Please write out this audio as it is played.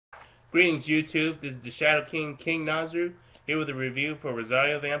Greetings, YouTube. This is the Shadow King, King Nazru, here with a review for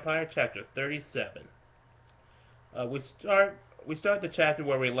Rosario Vampire, Chapter 37. We start the chapter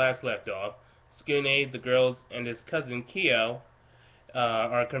where we last left off. Tsukune, the girls, and his cousin Kyo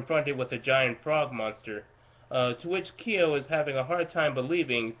are confronted with a giant frog monster, to which Kyo is having a hard time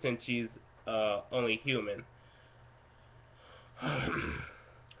believing since she's only human.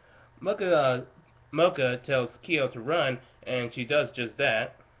 Moka tells Kyo to run, and she does just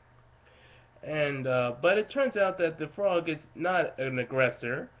that. But it turns out that the frog is not an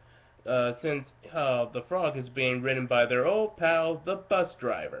aggressor, since the frog is being ridden by their old pal, the bus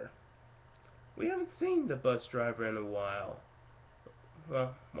driver. We haven't seen the bus driver in a while.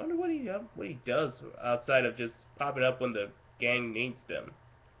 Well, I wonder what he does outside of just popping up when the gang needs him.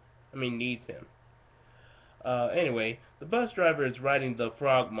 Anyway, the bus driver is riding the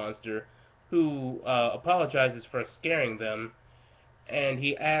frog monster, who apologizes for scaring them, and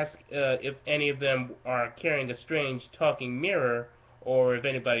he asks if any of them are carrying a strange talking mirror, or if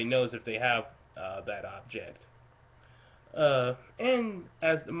anybody knows if they have that object. And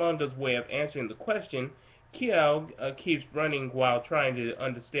as the manga's way of answering the question, Kyo keeps running while trying to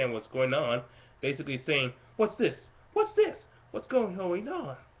understand what's going on, basically saying, "What's this? What's this? What's going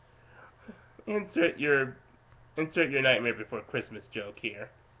on?" Insert your Nightmare Before Christmas joke here.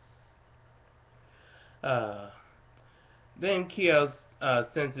 Then Kyo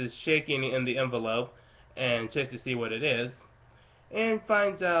senses shaking in the envelope and checks to see what it is, and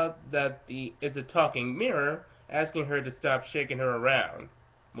finds out that it's a talking mirror asking her to stop shaking her around.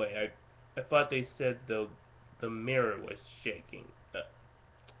 Wait, I thought they said the mirror was shaking.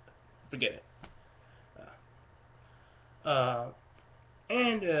 Forget it.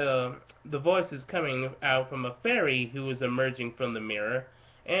 And the voice is coming out from a fairy who is emerging from the mirror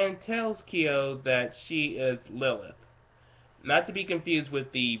and tells Kyo that she is Lilith. Not to be confused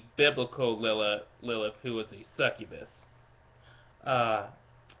with the biblical Lilith, who was a succubus.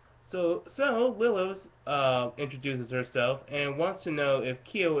 So Lilith introduces herself and wants to know if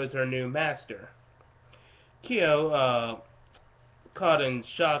Kyo is her new master. Kyo, caught in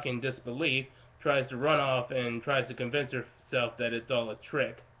shock and disbelief, tries to run off and tries to convince herself that it's all a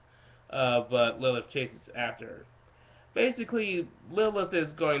trick, but Lilith chases after her. Basically, Lilith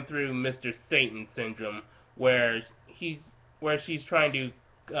is going through Mr. Satan syndrome, where she's trying to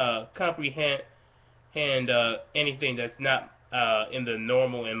comprehend anything that's not in the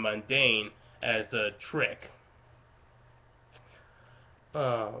normal and mundane as a trick.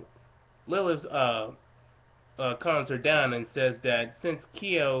 Lilith calms her down and says that since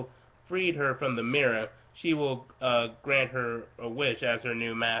Kyo freed her from the mirror, she will grant her a wish as her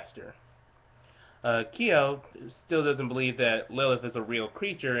new master. Kyo still doesn't believe that Lilith is a real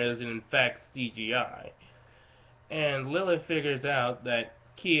creature, as in fact CGI. And Lilith figures out that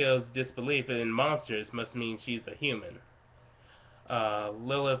Kyo's disbelief in monsters must mean she's a human.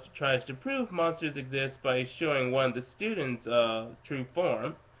 Lilith tries to prove monsters exist by showing one of the students' true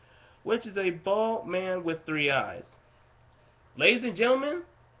form, which is a bald man with 3 eyes. Ladies and gentlemen,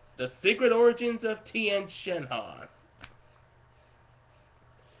 the secret origins of Tien Shinhan.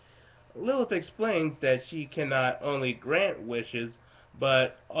 Lilith explains that she can not only grant wishes,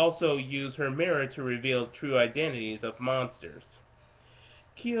 but also use her mirror to reveal true identities of monsters.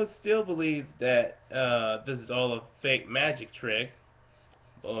 Kyo still believes that this is all a fake magic trick.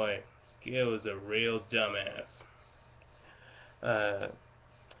 Boy, Kyo is a real dumbass.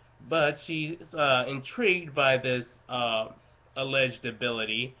 But she's intrigued by this alleged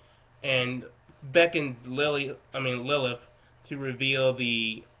ability and beckons Lilith to reveal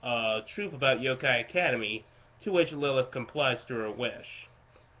the truth about Yokai Academy, to which Lilith complies to her wish.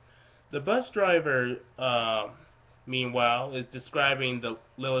 The bus driver, meanwhile, is describing the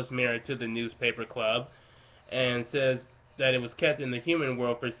Lilith's mirror to the newspaper club and says that it was kept in the human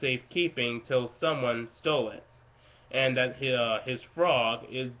world for safekeeping till someone stole it, and that his frog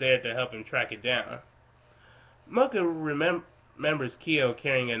is there to help him track it down. Moka remembers Kyo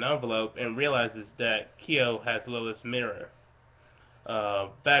carrying an envelope and realizes that Kyo has Lilith's mirror.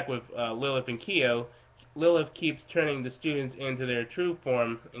 Back with Lilith and Kyo, Lilith keeps turning the students into their true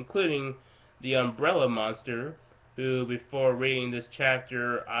form, including the umbrella monster, who before reading this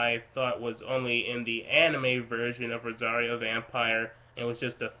chapter I thought was only in the anime version of Rosario Vampire and was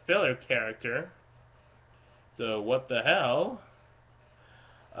just a filler character. So what the hell?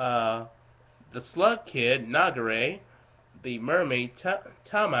 The slug kid, Nagare, the mermaid,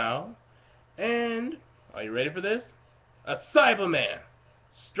 Tamao, and, are you ready for this? A Cyberman,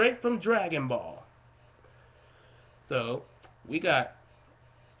 straight from Dragon Ball. So, we got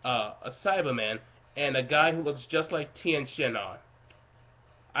a Cyberman and a guy who looks just like Tien Shinhan.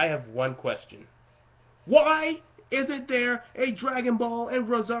 I have one question. Why isn't there a Dragon Ball and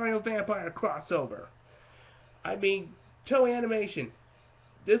Rosario Vampire crossover? I mean, Toei Animation,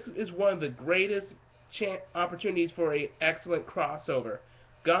 this is one of the greatest opportunities for an excellent crossover.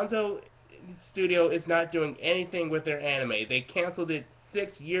 Gonzo Studio is not doing anything with their anime. They canceled it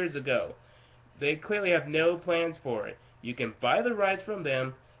 6 years ago. They clearly have no plans for it. You can buy the rights from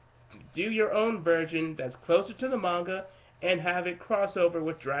them, do your own version that's closer to the manga, and have it cross over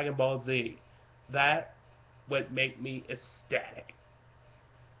with Dragon Ball Z. That would make me ecstatic.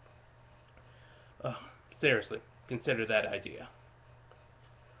 Oh, seriously, consider that idea.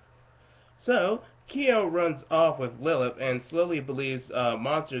 So, Kyo runs off with Lilith and slowly believes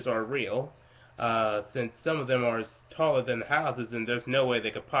monsters are real, since some of them are taller than houses and there's no way they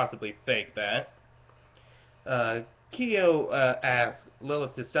could possibly fake that. Kyo asks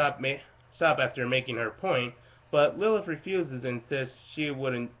Lilith to stop after making her point, but Lilith refuses and says she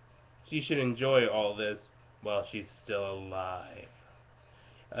should enjoy all this while she's still alive.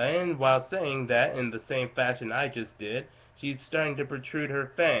 And while saying that in the same fashion I just did, she's starting to protrude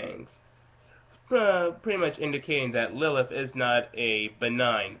her fangs, pretty much indicating that Lilith is not a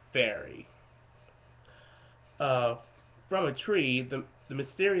benign fairy. Uh, from a tree, the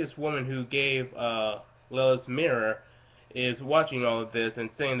mysterious woman who gave Lilith's mirror is watching all of this and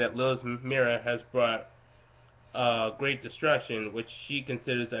saying that Lilith's mirror has brought great destruction, which she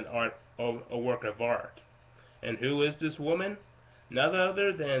considers a work of art. And who is this woman? None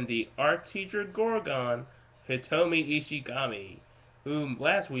other than the art teacher Gorgon, Hitomi Ishigami, whom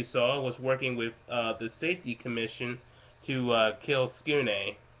last we saw was working with the Safety Commission to kill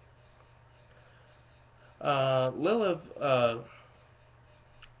Tsukune. Lilith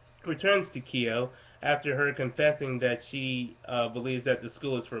returns to Kyo after her confessing that she believes that the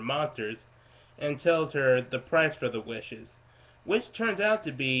school is for monsters, and tells her the price for the wishes, which turns out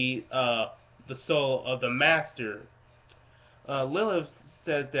to be the soul of the master. Lilith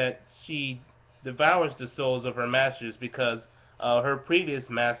says that she devours the souls of her masters because her previous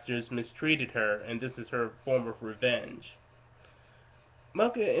masters mistreated her, and this is her form of revenge.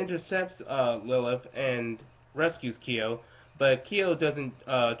 Moka intercepts Lilith and rescues Kyo, but Kyo doesn't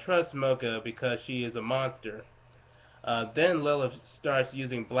trust Moka because she is a monster. Then Lilith starts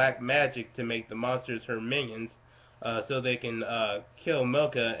using black magic to make the monsters her minions, so they can kill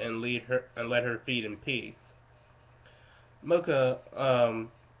Moka and let her feed in peace. Moka,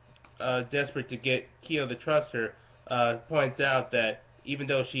 desperate to get Kyo to trust her, points out that even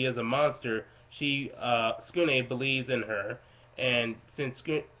though she is a monster, Tsukune believes in her, and since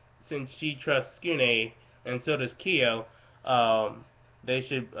she trusts Tsukune, and so does Kyo, they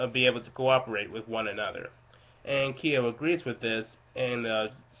should be able to cooperate with one another. And Kyo agrees with this and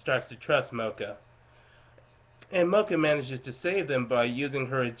starts to trust Moka. And Moka manages to save them by using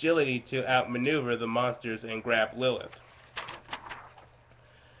her agility to outmaneuver the monsters and grab Lilith.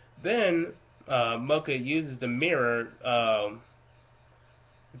 Then Moka uses the mirror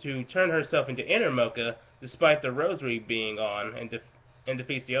to turn herself into Inner Moka, despite the rosary being on, and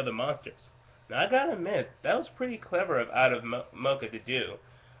defeats the other monsters. Now I gotta admit, that was pretty clever out of Moka to do.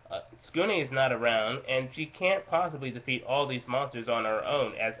 Tsukune is not around, and she can't possibly defeat all these monsters on her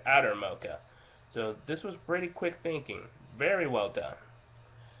own as Outer Moka. So this was pretty quick thinking. Very well done.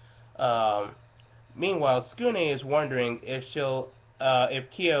 Meanwhile, Tsukune is wondering if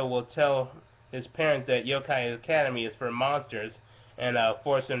Kyo will tell his parents that Yokai Academy is for monsters and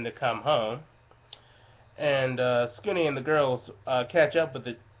force him to come home. And Tsukune and the girls catch up with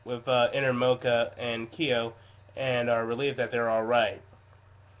Inner Moka and Kyo and are relieved that they're all right.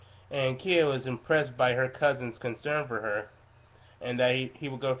 And Kyo is impressed by her cousin's concern for her, and that he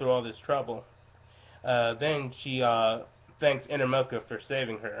will go through all this trouble. Then she thanks Inner Moka for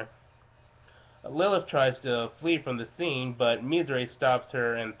saving her. Lilith tries to flee from the scene, but Mizore stops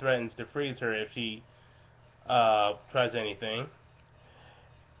her and threatens to freeze her if she tries anything.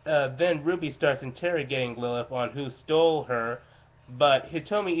 Then Ruby starts interrogating Lilith on who stole her, but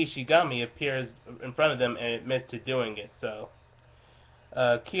Hitomi Ishigami appears in front of them and admits to doing it. So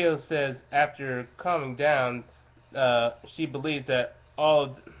Kyo says after calming down, she believes that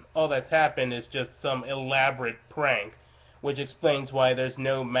all that's happened is just some elaborate prank, which explains why there's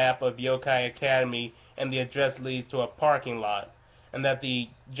no map of Yokai Academy and the address leads to a parking lot, and that the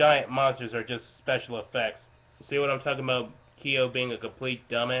giant monsters are just special effects. See what I'm talking about? Kyo being a complete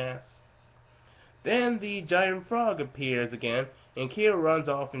dumbass. Then the giant frog appears again, and Kyo runs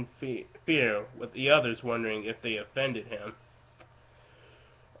off in fear, with the others wondering if they offended him.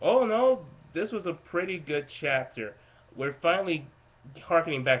 Oh no, this was a pretty good chapter. We're finally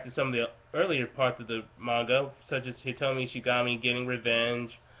harkening back to some of the earlier parts of the manga, such as Hitomi Shigami getting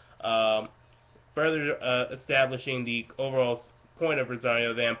revenge, um, further establishing the overall point of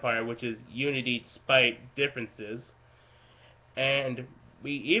Rosario Vampire, which is unity despite differences. And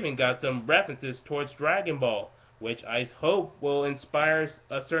we even got some references towards Dragon Ball, which I hope will inspire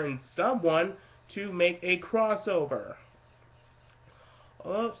a certain someone to make a crossover.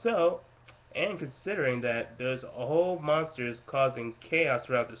 Also, and considering that there's a whole monsters causing chaos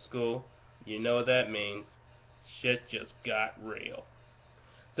throughout the school, you know what that means. Shit just got real.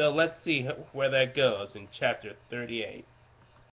 So let's see where that goes in chapter 38.